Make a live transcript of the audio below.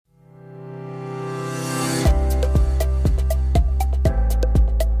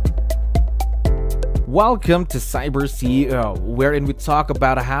Welcome to Cyber CEO, wherein we talk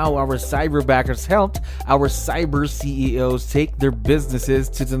about how our cyberbackers helped our cyber CEOs take their businesses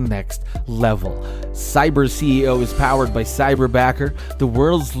to the next level. Cyber CEO is powered by Cyberbacker, the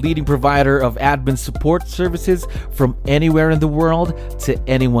world's leading provider of admin support services from anywhere in the world to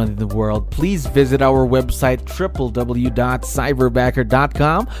anyone in the world. Please visit our website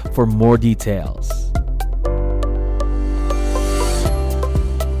www.cyberbacker.com for more details.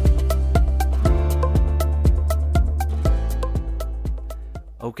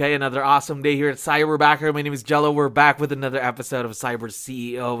 Okay, another awesome day here at Cyberbacker. My name is Jello. We're back with another episode of Cyber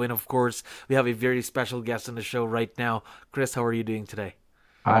CEO. And of course, we have a very special guest on the show right now. Chris, how are you doing today?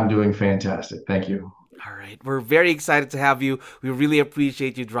 I'm doing fantastic. Thank you. All right. We're very excited to have you. We really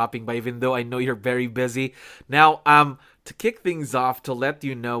appreciate you dropping by, even though I know you're very busy. Now, to kick things off, to let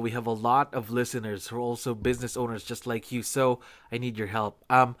you know, we have a lot of listeners who are also business owners just like you. So I need your help.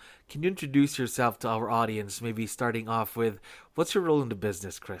 Can you introduce yourself to our audience? Maybe starting off with, what's your role in the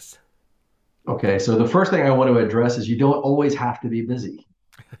business, Chris? Okay, so the first thing I want to address is you don't always have to be busy.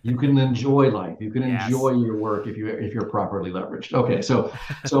 You can enjoy life. You can enjoy Yes. your work if you're properly leveraged. Okay, so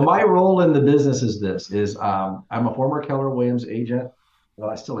my role in the business is I'm a former Keller Williams agent. Well,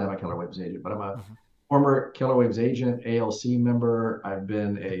 I still am a Keller Williams agent, but I'm a Mhm. former Keller Williams agent, ALC member. I've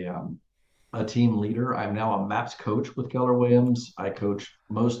been a team leader. I'm now a MAPS coach with Keller Williams. I coach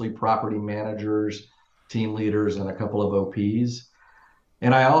mostly property managers, team leaders, and a couple of OPs.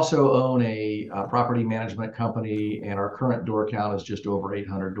 And I also own a property management company, and our current door count is just over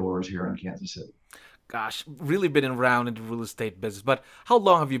 800 doors here in Kansas City. Gosh, really been around in the real estate business. But how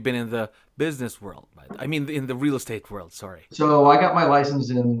long have you been in the business world? I mean, in the real estate world, sorry. So I got my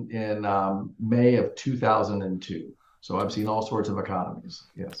license in May of 2002. So I've seen all sorts of economies.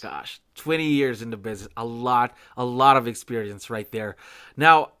 Yes. Gosh, 20 years in the business. A lot of experience right there.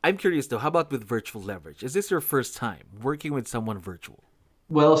 Now, I'm curious though, how about with virtual leverage? Is this your first time working with someone virtual?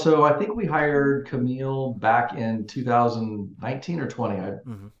 Well, so I think we hired Camille back in 2019 or 20.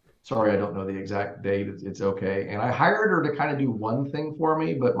 Mm-hmm. Sorry, I don't know the exact date. It's okay. And I hired her to kind of do one thing for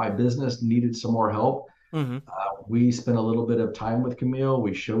me, but my business needed some more help. Mm-hmm. We spent a little bit of time with Camille.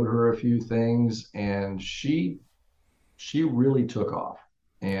 We showed her a few things, and she really took off.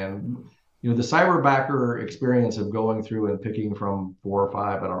 And the cyberbacker experience of going through and picking from four or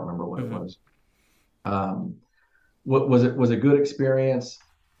five, I don't remember what it Mm-hmm. was. Um, what was a good experience.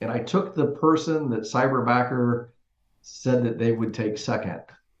 And I took the person that cyberbacker said that they would take second,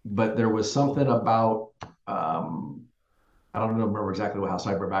 but there was something about I don't remember exactly how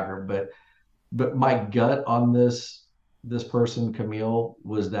cyberbacker, but my gut on this person, Camille,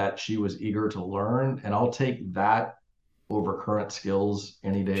 was that she was eager to learn, and I'll take that over current skills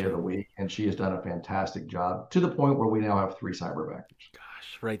any day of True. the week. And she has done a fantastic job to the point where we now have three cyberbackers.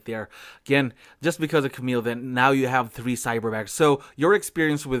 Gosh, right there. Again, just because of Camille, then now you have three cyberbacks. So your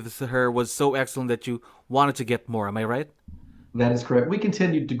experience with her was so excellent that you wanted to get more. Am I right? That is correct. We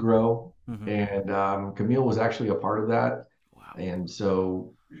continued to grow, Mm-hmm. and Camille was actually a part of that. Wow. And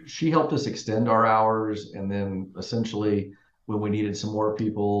so she helped us extend our hours. And then essentially, when we needed some more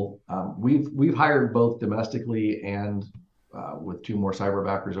people, we've hired both domestically and with two more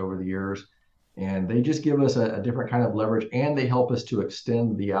cyberbackers over the years. And they just give us a different kind of leverage, and they help us to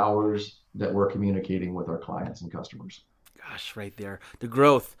extend the hours that we're communicating with our clients and customers. Gosh, right there. The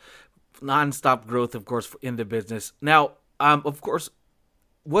growth, nonstop growth, of course, in the business. Now, of course,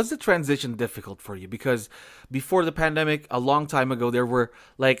 was the transition difficult for you? Because before the pandemic, a long time ago, there were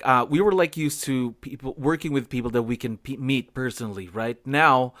we were like used to people working with people that we can meet personally. Right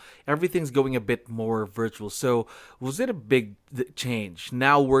now, everything's going a bit more virtual. So, was it a big change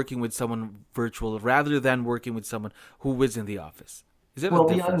now working with someone virtual rather than working with someone who was in the office? Is it a Well,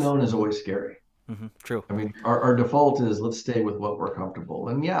 the difference? unknown is always scary. Mm-hmm. True. I mean, our default is let's stay with what we're comfortable.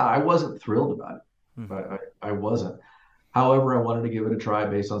 And yeah, I wasn't thrilled about it. Mm-hmm. I wasn't. However, I wanted to give it a try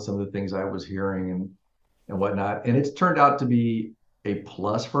based on some of the things I was hearing and whatnot. And it's turned out to be a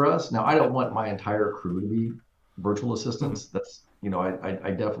plus for us. Now, I don't want my entire crew to be virtual Mm-hmm. assistants.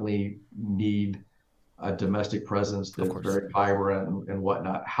 I definitely need a domestic presence Of that's course. very vibrant and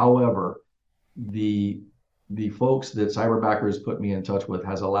whatnot. However, the the folks that Cyberbackers put me in touch with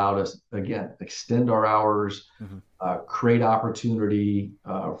has allowed us again extend our hours, Mm-hmm. create opportunity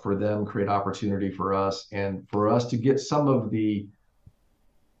for them, create opportunity for us, and for us to get some of the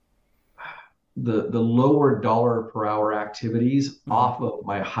lower dollar per hour activities Mm-hmm. off of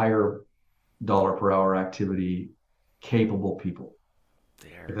my higher dollar per hour activity capable people,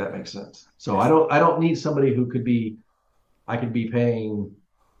 if There. that makes sense. So I Yes. don't I don't need somebody who I could be paying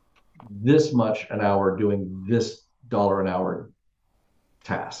this much an hour doing this dollar an hour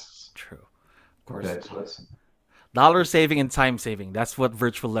tasks. True. Of course. Okay, so that's Dollar saving and time saving. That's what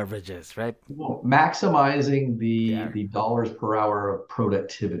virtual leverage is, right? well, maximizing There. the dollars per hour of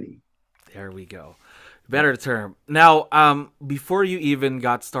productivity. There we go. Yeah. Better term. Now, before you even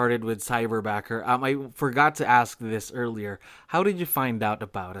got started with Cyberbacker, I forgot to ask this earlier. How did you find out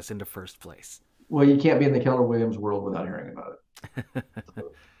about us in the first place? Well, you can't be in the Keller Williams world without hearing about it.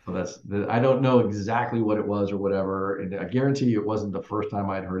 So I don't know exactly what it was or whatever, and I guarantee you it wasn't the first time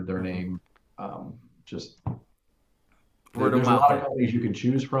I'd heard their Mhm. name. Just Word of there's a mouth lot of there. companies you can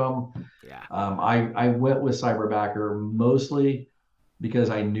choose from. Yeah. I went with Cyberbacker mostly because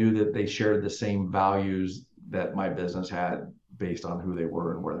I knew that they shared the same values that my business had based on who they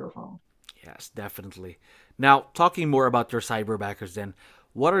were and where they're from. Yes, definitely. Now, talking more about your Cyberbackers, then,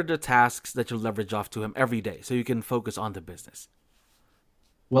 what are the tasks that you leverage off to him every day so you can focus on the business?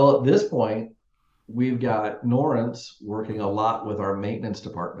 Well, at this point, we've got Norrance working a Mm-hmm. lot with our maintenance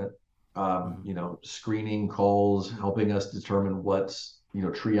department, Mm-hmm. screening calls, helping us determine what's,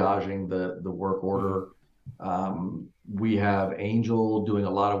 triaging the work Mm-hmm. order. We have Angel doing a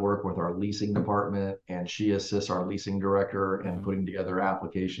lot of work with our leasing department, and she assists our leasing director in Mm-hmm. putting together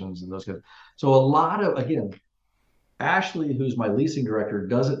applications and those kinds. So a lot of, again, Ashley, who's my leasing director,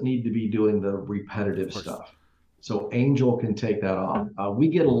 doesn't need to be doing the Of repetitive course. stuff. So Angel can take that on. We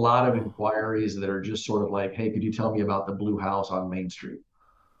get a lot of inquiries that are just sort of like, hey, could you tell me about the blue house on Main Street?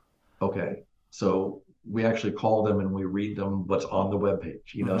 Okay. So we actually call them and we read them what's on the webpage,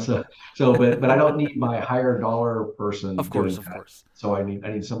 Mm-hmm. but I don't need my higher dollar person Of course, doing of that. course. So I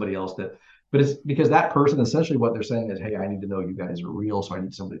need somebody else but it's because that person essentially what they're saying is, hey, I need to know you guys are real, so I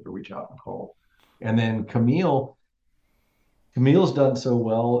need somebody to reach out and call. And then Camille's done so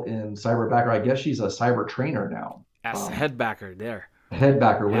well in cyberbacker. I guess she's a cyber trainer now, As a um, headbacker there.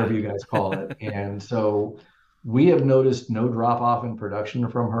 headbacker, Yeah. whatever you guys call it. And so we have noticed no drop off in production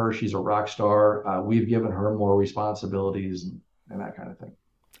from her. She's a rock star. We've given her more responsibilities and that kind of thing.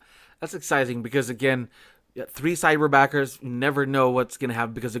 That's exciting because, again, yeah, three cyberbackers, you never know what's going to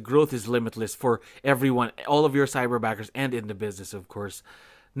happen because the growth is limitless for everyone, all of your cyberbackers and in the business, of course.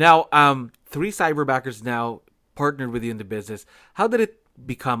 Now, three cyberbackers now partnered with you in the business. How did it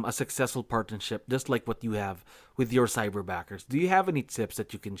become a successful partnership, just like what you have with your cyberbackers? Do you have any tips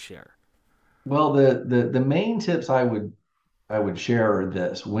that you can share? Well, the main tips I would share are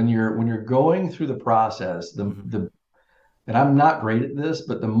this: when you're going through the process, Mm-hmm. and I'm not great at this,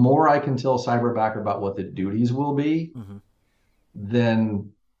 but the more I can tell cyberbacker about what the duties will be, Mm-hmm.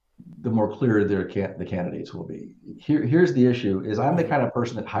 then the more clear the candidates will be. Here's the issue: is I'm the Mm-hmm. kind of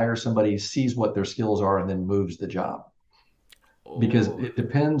person that hires somebody, sees what their skills are, and then moves the job because Oh, it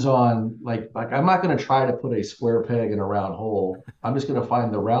depends on like I'm not going to try to put a square peg in a round hole. I'm just going to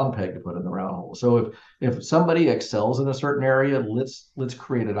find the round peg to put in the round hole. So if somebody excels in a certain area, let's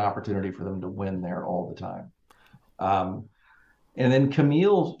create an opportunity for them to win there all the time. Um, and then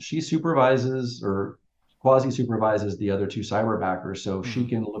Camille, she supervises or quasi supervises the other two cyberbackers, so she mm-hmm.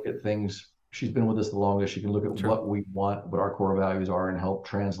 can look at things. She's been with us the longest. She can look at True. what we want, what our core values are, and help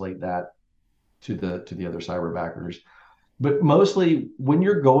translate that to the other cyberbackers. But mostly, when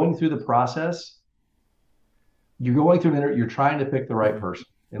you're going through the process, you're going through an interview, you're trying to pick the right Mm-hmm. person.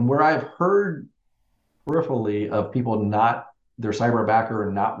 And where I've heard peripherally of people not their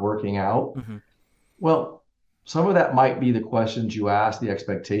cyberbacker not working out, Mm-hmm. well, some of that might be the questions you asked, the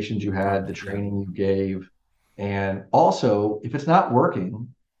expectations you had, the Probably, yeah. training you gave. And also, if it's not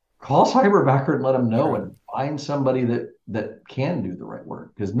working, call cyberbacker and let them know True. and find somebody that can do the right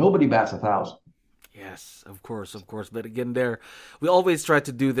work because nobody bats 1,000. Yes, of course, of course. But again, there, we always try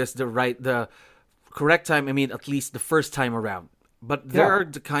to do this the correct time. I mean, at least the first time around. But there Yeah, are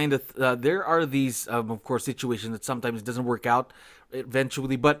the kind of there are these, of course, situations that sometimes it doesn't work out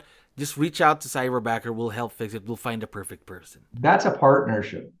eventually. But just reach out to Cyberbacker. We'll help fix it. We'll find the perfect person. that's a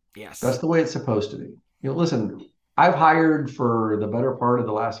partnership. That's Yes. the way it's supposed to be. Listen, I've hired for the better part of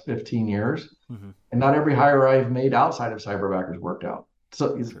the last 15 years, Mm-hmm. and not every hire I've made outside of cyberbackers worked out.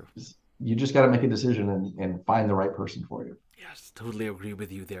 So True. you just got to make a decision and find the right person for you. Yes, totally agree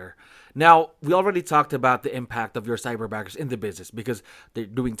with you there. Now, we already talked about the impact of your cyberbackers in the business because they're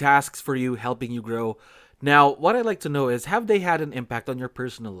doing tasks for you, helping you grow. Now, what I'd like to know is have they had an impact on your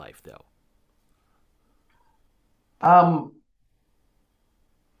personal life, though? Um,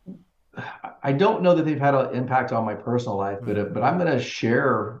 I don't know that they've had an impact on my personal life, Mm-hmm. but I'm going to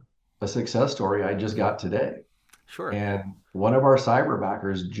share a success story I just Mm-hmm. got today. Sure. And one of our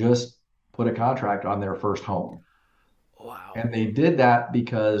cyberbackers just put a contract on their first home. Wow. And they did that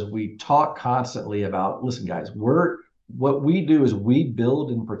because we talk constantly about, listen, guys, what we do is we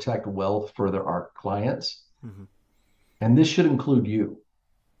build and protect wealth for our clients, Mm-hmm. and this should include you.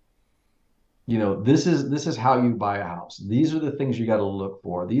 this is how you buy a house. These are the things you got to look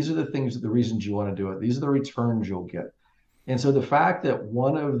for. These are the reasons you want to do it. These are the returns you'll get. And so the fact that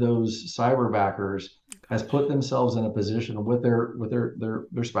one of those cyberbackers has put themselves in a position with their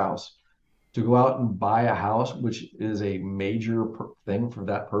spouse to go out and buy a house, which is a major thing for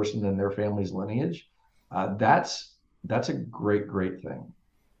that person and their family's lineage, that's a great thing,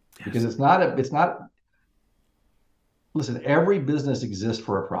 because Yes. it's not. Listen, every business exists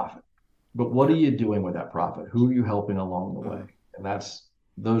for a profit, but what are Yeah. you doing with that profit? Who are you helping along the way? Mhm. And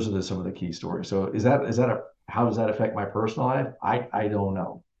those are some of the key stories. So is that a how does that affect my personal life? I don't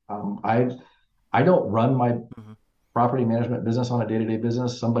know. I don't run my Mhm. property management business on a day-to-day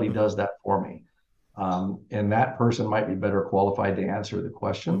business. Somebody Mhm. does that for me. And that person might be better qualified to answer the Mhm.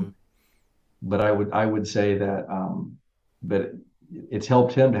 question. But I would say that it's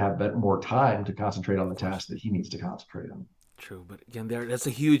helped him to have more time to concentrate on the Of course. tasks that he needs to concentrate on. True, but again, that's a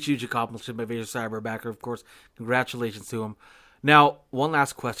huge accomplishment by your cyberbacker. Of course, congratulations to him. Now, one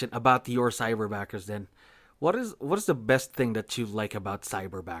last question about your cyberbackers. Then, what is the best thing that you like about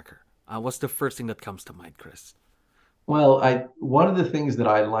cyberbacker? What's the first thing that comes to mind, Chris? Well, I one of the things that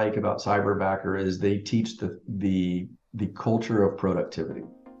I like about Cyberbacker is they teach the culture of productivity.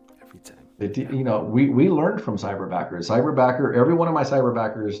 Every time, They yeah. we learned from Cyberbackers. Every one of my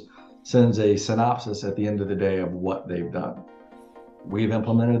Cyberbackers sends a synopsis at the end of the day of what they've done. We've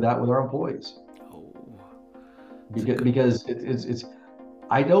implemented that with our employees Oh, it's a because good. because it's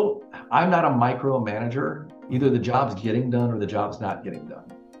I don't I'm not a micromanager. Either the Mhm. job's getting done or the job's not getting done.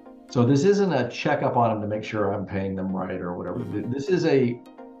 So this isn't a checkup on them to make sure I'm paying them right or whatever. Mhm.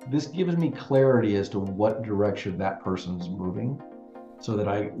 This gives me clarity as to what direction that person's moving, so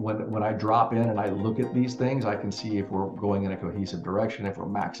that when I drop in and I look at these things, I can see if we're going in a cohesive direction, if we're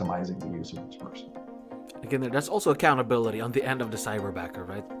maximizing the use of this person. Again, that's also accountability on the end of the cyberbacker,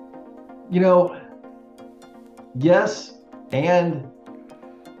 right? You know, yes, and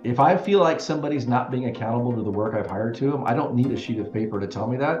if I feel like somebody's not being accountable to the work I've hired to them, I don't need a sheet of paper to tell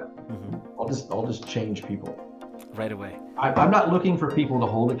me that. Hmm. I'll just change people. Right away. I'm not looking for people to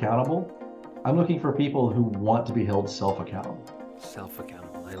hold accountable. I'm looking for people who want to be held self-accountable. Self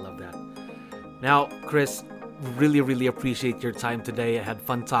accountable. I love that. Now, Chris, really appreciate your time today. I had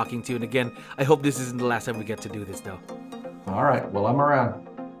fun talking to you. And again, I hope this isn't the last time we get to do this, though. All right. Well, I'm around.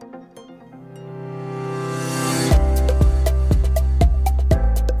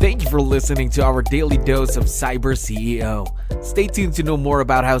 Thank you for listening to our daily dose of Cyber CEO. Stay tuned to know more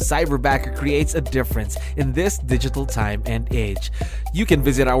about how Cyberbacker creates a difference in this digital time and age. You can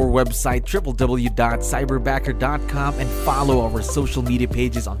visit our website www.cyberbacker.com and follow our social media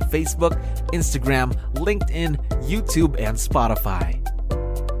pages on Facebook, Instagram, LinkedIn, YouTube, and Spotify.